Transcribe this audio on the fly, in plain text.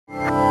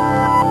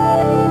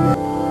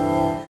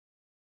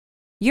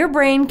Your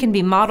brain can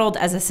be modeled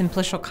as a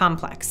simplicial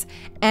complex,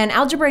 and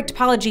algebraic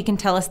topology can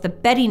tell us the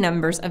Betti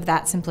numbers of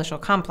that simplicial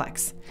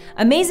complex.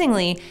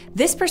 Amazingly,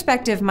 this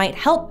perspective might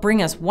help bring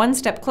us one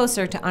step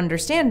closer to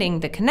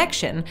understanding the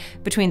connection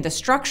between the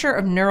structure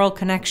of neural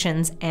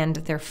connections and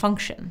their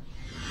function.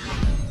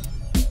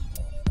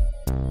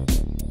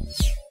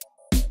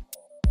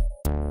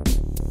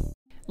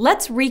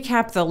 Let's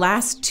recap the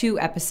last two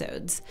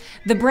episodes.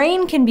 The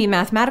brain can be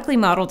mathematically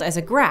modeled as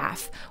a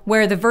graph,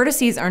 where the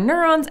vertices are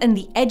neurons and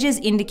the edges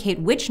indicate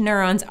which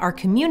neurons are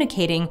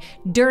communicating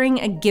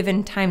during a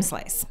given time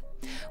slice.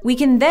 We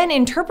can then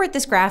interpret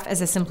this graph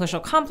as a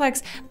simplicial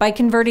complex by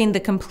converting the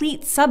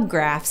complete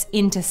subgraphs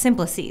into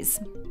simplices.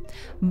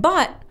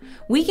 But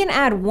we can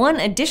add one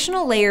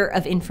additional layer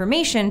of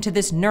information to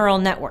this neural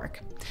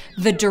network: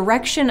 the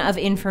direction of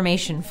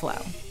information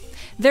flow.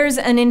 There's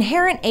an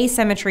inherent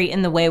asymmetry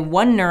in the way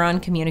one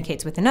neuron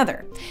communicates with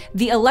another.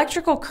 The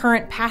electrical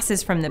current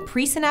passes from the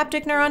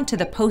presynaptic neuron to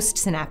the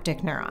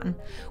postsynaptic neuron.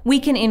 We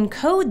can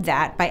encode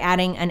that by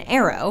adding an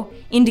arrow,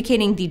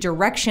 indicating the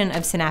direction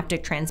of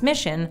synaptic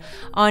transmission,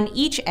 on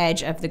each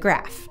edge of the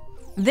graph.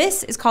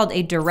 This is called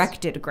a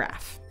directed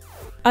graph.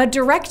 A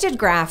directed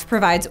graph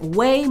provides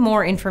way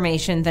more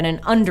information than an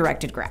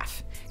undirected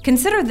graph.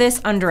 Consider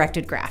this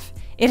undirected graph.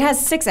 It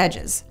has 6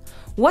 edges.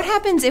 What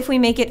happens if we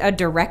make it a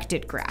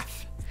directed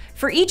graph?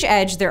 For each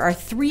edge, there are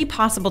 3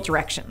 possible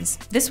directions: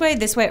 this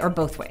way, or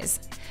both ways.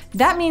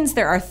 That means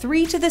there are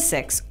 3 to the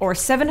 6, or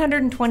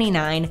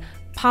 729,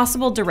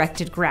 possible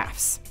directed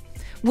graphs.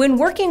 When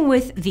working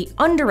with the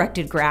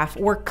undirected graph,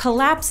 we're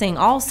collapsing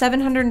all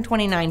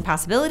 729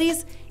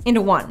 possibilities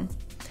into one.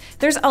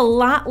 There's a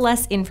lot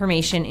less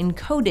information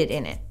encoded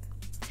in it.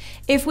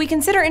 If we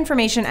consider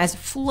information as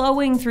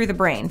flowing through the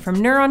brain from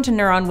neuron to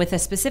neuron with a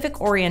specific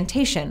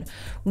orientation,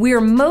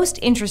 we're most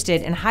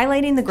interested in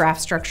highlighting the graph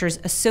structures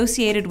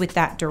associated with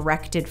that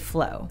directed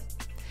flow.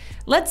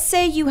 Let's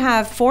say you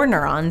have 4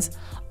 neurons,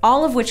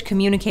 all of which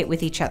communicate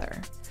with each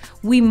other.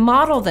 We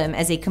model them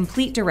as a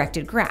complete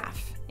directed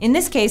graph. In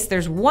this case,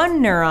 there's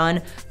one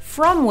neuron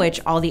from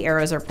which all the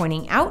arrows are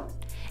pointing out,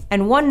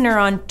 and one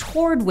neuron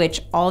toward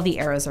which all the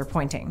arrows are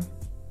pointing.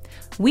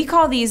 We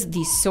call these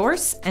the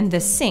source and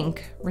the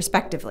sink,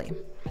 respectively.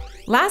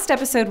 Last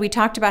episode, we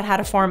talked about how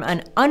to form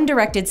an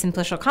undirected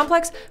simplicial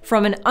complex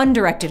from an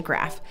undirected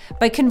graph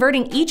by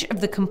converting each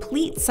of the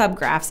complete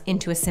subgraphs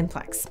into a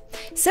simplex.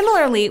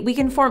 Similarly, we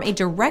can form a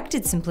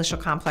directed simplicial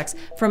complex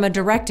from a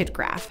directed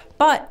graph,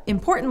 but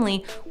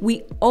importantly,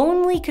 we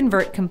only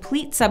convert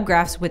complete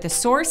subgraphs with a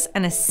source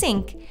and a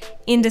sink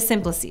into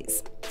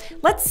simplices.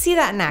 Let's see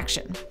that in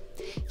action.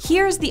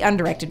 Here's the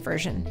undirected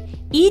version.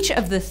 Each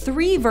of the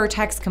 3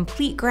 vertex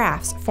complete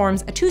graphs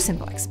forms a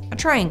 2-simplex, a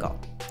triangle.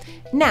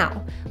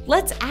 Now,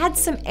 let's add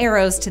some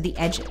arrows to the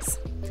edges.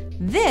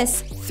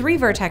 This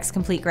 3-vertex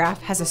complete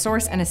graph has a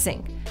source and a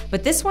sink,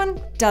 but this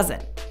one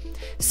doesn't.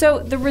 So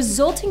the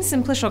resulting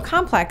simplicial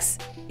complex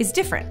is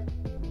different.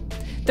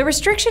 The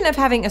restriction of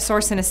having a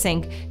source and a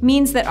sink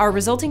means that our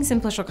resulting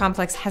simplicial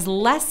complex has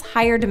less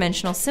higher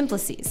dimensional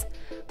simplices.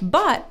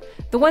 But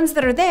the ones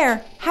that are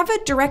there have a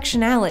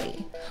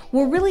directionality.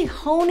 We're really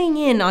honing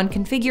in on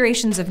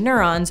configurations of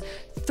neurons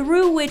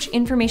through which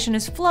information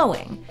is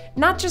flowing,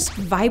 not just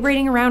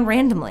vibrating around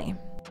randomly.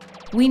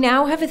 We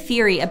now have a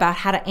theory about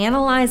how to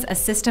analyze a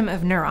system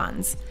of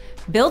neurons.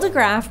 Build a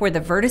graph where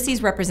the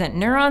vertices represent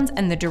neurons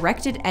and the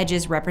directed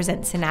edges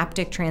represent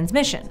synaptic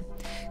transmission.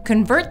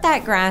 Convert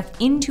that graph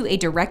into a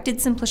directed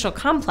simplicial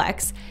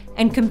complex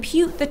and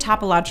compute the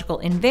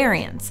topological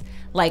invariants,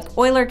 like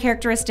Euler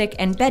characteristic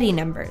and Betti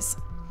numbers.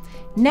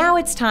 Now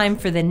it's time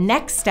for the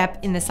next step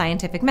in the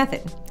scientific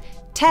method: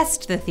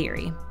 test the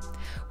theory.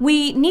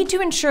 We need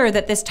to ensure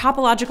that this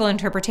topological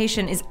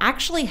interpretation is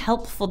actually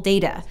helpful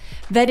data,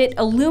 that it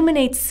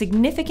illuminates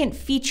significant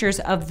features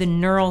of the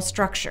neural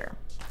structure.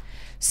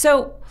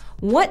 So,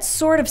 what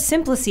sort of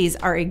simplices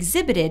are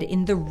exhibited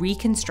in the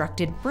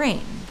reconstructed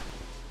brain?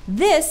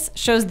 This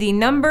shows the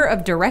number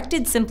of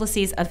directed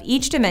simplices of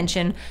each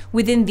dimension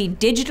within the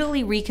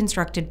digitally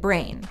reconstructed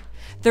brain.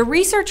 The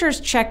researchers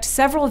checked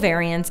several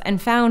variants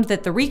and found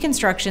that the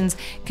reconstructions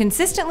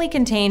consistently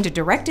contained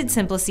directed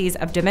simplices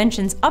of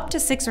dimensions up to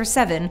 6 or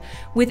 7,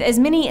 with as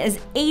many as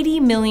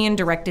 80 million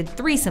directed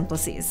 3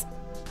 simplices.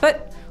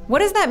 But what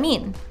does that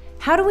mean?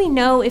 How do we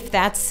know if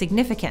that's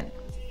significant?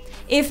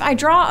 If I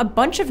draw a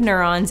bunch of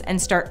neurons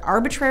and start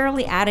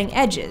arbitrarily adding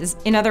edges,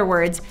 in other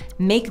words,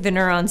 make the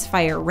neurons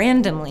fire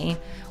randomly,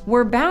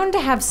 we're bound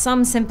to have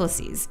some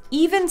simplices,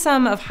 even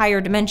some of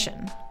higher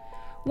dimension.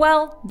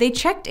 Well, they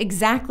checked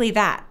exactly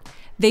that.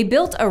 They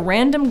built a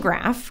random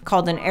graph,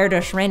 called an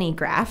Erdős-Renyi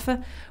graph,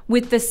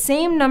 with the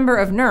same number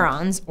of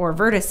neurons, or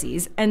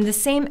vertices, and the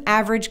same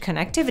average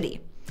connectivity.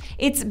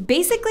 It's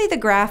basically the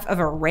graph of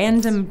a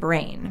random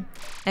brain.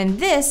 And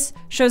this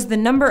shows the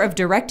number of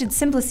directed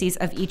simplices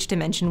of each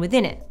dimension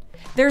within it.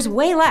 There's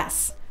way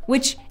less,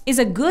 which is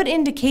a good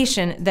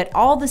indication that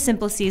all the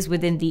simplices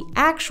within the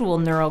actual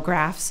neural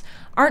graphs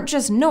aren't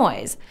just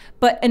noise,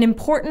 but an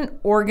important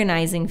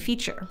organizing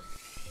feature.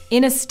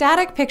 In a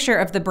static picture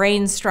of the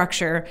brain's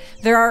structure,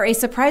 there are a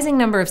surprising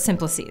number of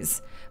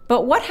simplices.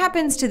 But what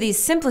happens to these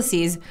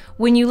simplices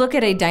when you look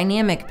at a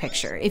dynamic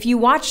picture, if you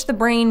watch the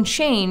brain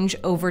change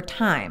over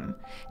time?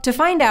 To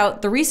find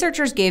out, the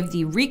researchers gave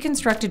the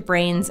reconstructed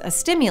brains a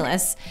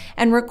stimulus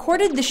and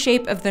recorded the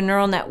shape of the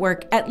neural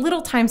network at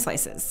little time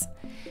slices.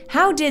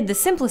 How did the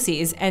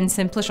simplices and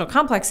simplicial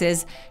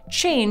complexes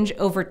change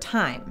over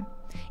time?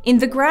 In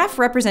the graph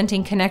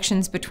representing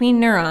connections between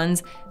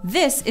neurons,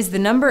 this is the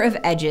number of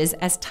edges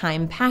as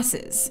time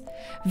passes.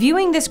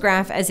 Viewing this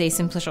graph as a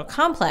simplicial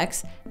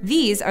complex,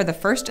 these are the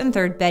first and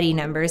third Betti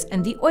numbers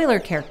and the Euler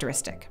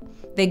characteristic.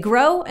 They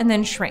grow and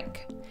then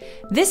shrink.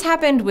 This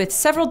happened with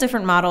several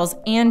different models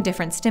and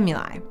different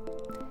stimuli.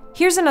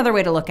 Here's another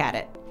way to look at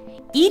it.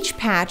 Each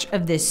patch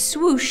of this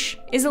swoosh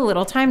is a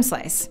little time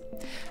slice.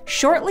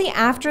 Shortly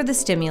after the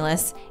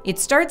stimulus, it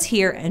starts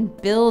here and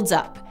builds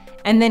up,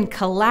 and then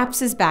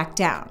collapses back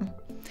down.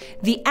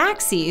 The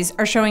axes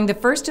are showing the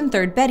first and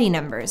third Betti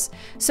numbers,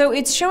 so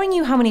it's showing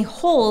you how many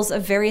holes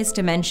of various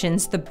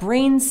dimensions the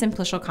brain's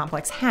simplicial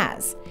complex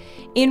has.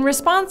 In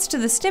response to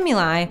the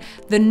stimuli,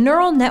 the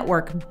neural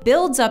network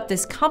builds up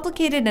this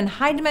complicated and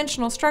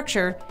high-dimensional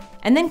structure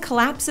and then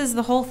collapses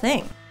the whole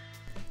thing.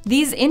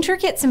 These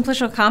intricate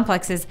simplicial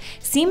complexes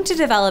seem to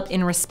develop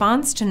in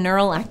response to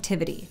neural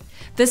activity.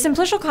 The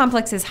simplicial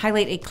complexes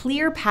highlight a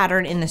clear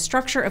pattern in the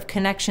structure of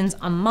connections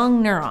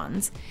among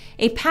neurons,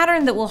 a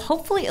pattern that will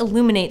hopefully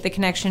illuminate the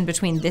connection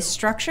between this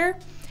structure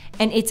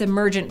and its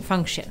emergent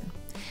function.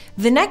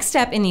 The next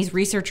step in these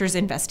researchers'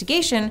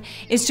 investigation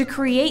is to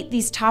create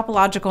these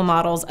topological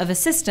models of a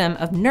system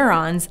of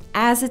neurons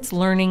as it's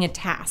learning a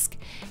task,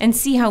 and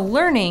see how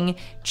learning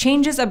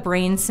changes a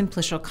brain's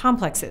simplicial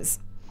complexes.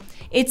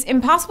 It's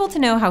impossible to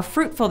know how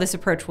fruitful this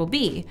approach will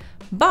be,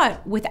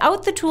 but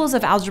without the tools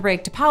of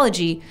algebraic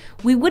topology,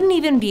 we wouldn't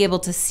even be able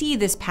to see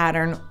this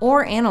pattern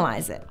or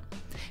analyze it.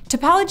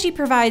 Topology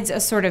provides a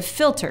sort of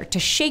filter to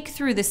shake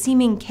through the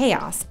seeming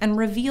chaos and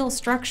reveal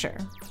structure.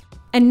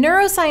 And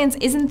neuroscience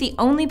isn't the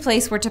only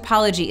place where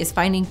topology is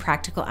finding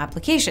practical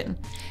application.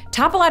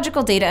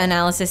 Topological data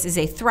analysis is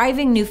a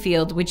thriving new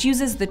field which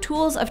uses the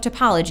tools of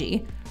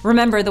topology,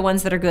 remember the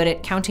ones that are good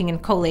at counting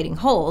and collating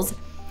holes,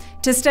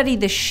 to study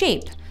the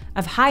shape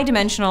of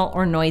high-dimensional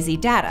or noisy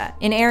data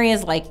in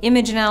areas like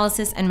image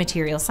analysis and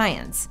material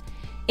science.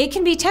 It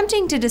can be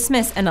tempting to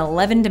dismiss an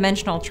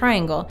 11-dimensional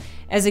triangle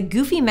as a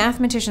goofy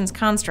mathematician's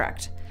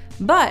construct.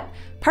 But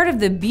part of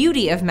the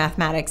beauty of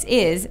mathematics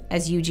is,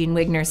 as Eugene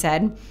Wigner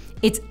said,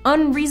 its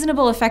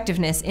unreasonable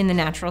effectiveness in the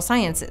natural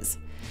sciences.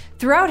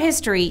 Throughout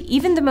history,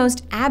 even the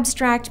most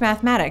abstract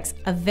mathematics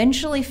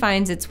eventually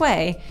finds its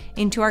way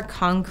into our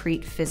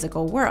concrete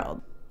physical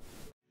world.